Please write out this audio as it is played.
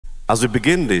As we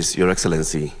begin this, Your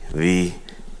Excellency, the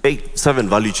 7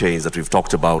 value chains that we've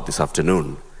talked about this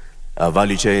afternoon,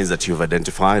 value chains that you've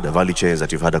identified, value chains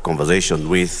that you've had a conversation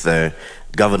with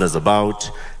governors about,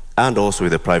 and also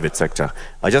with the private sector.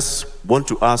 I just want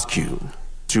to ask you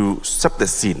to set the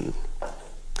scene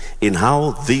in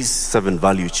how these 7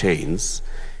 value chains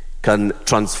can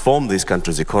transform this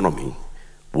country's economy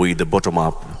with the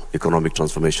bottom-up economic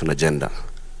transformation agenda.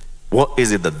 What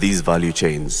is it that these value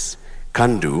chains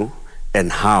can do, and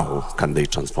how can they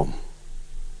transform?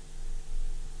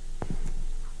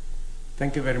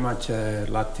 Thank you very much,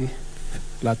 Latif.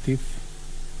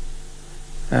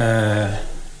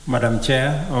 Madam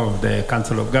Chair of the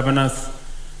Council of Governors,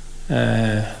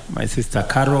 my sister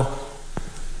Caro,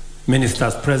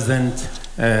 ministers present,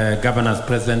 governors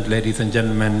present, ladies and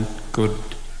gentlemen, good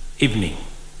evening.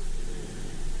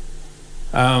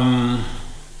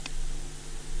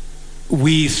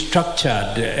 We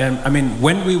structured,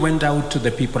 when we went out to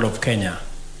the people of Kenya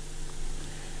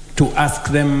to ask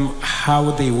them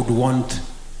how they would want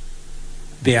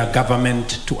their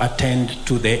government to attend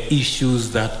to the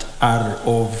issues that are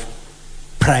of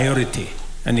priority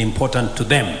and important to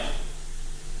them,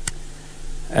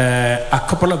 a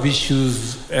couple of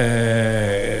issues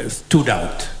stood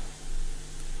out.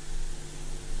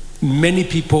 Many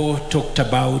people talked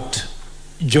about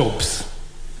jobs.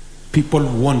 People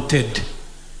wanted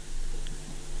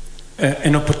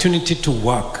an opportunity to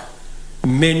work.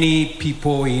 Many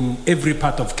people in every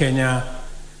part of Kenya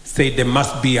say there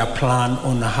must be a plan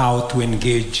on how to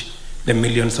engage the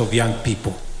millions of young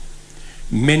people.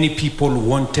 Many people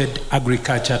wanted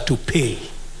agriculture to pay.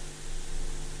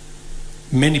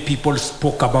 Many people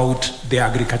spoke about the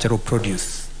agricultural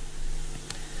produce.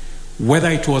 Whether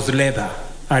it was leather,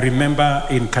 I remember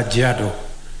in Kajiado,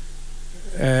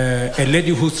 a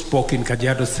lady who spoke in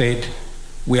Kajiado said,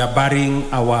 we are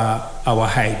burying our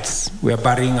hides, we are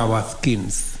burying our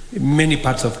skins. In many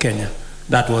parts of Kenya,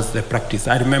 that was the practice.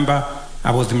 I remember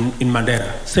I was in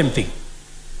Mandera, same thing.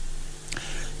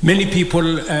 Many people,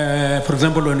 for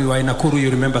example, when you were in Nakuru, you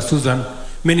remember Susan,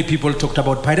 many people talked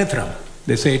about pyrethrum.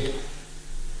 They said,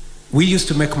 we used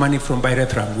to make money from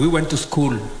pyrethrum. We went to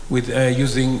school with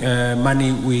using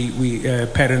money we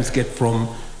parents get from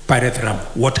pyrethrum.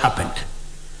 What happened?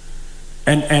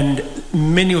 And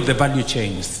many of the value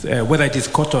chains, whether it is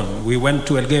cotton, we went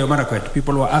to Elgeyo Marakwet,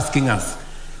 people were asking us,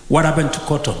 what happened to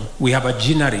cotton? We have a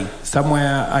ginnery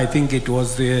somewhere, I think it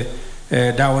was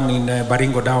down in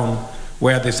Baringo down,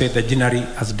 where they said the ginnery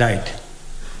has died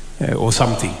or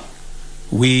something.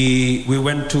 We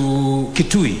went to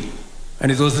Kitui,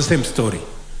 and it was the same story.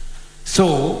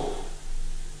 So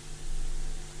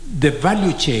the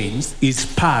value chains is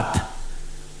part.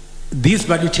 These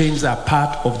value chains are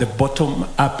part of the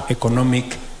bottom-up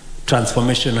economic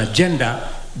transformation agenda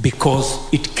because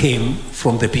it came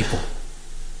from the people,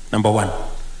 number one.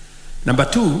 Number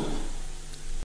two,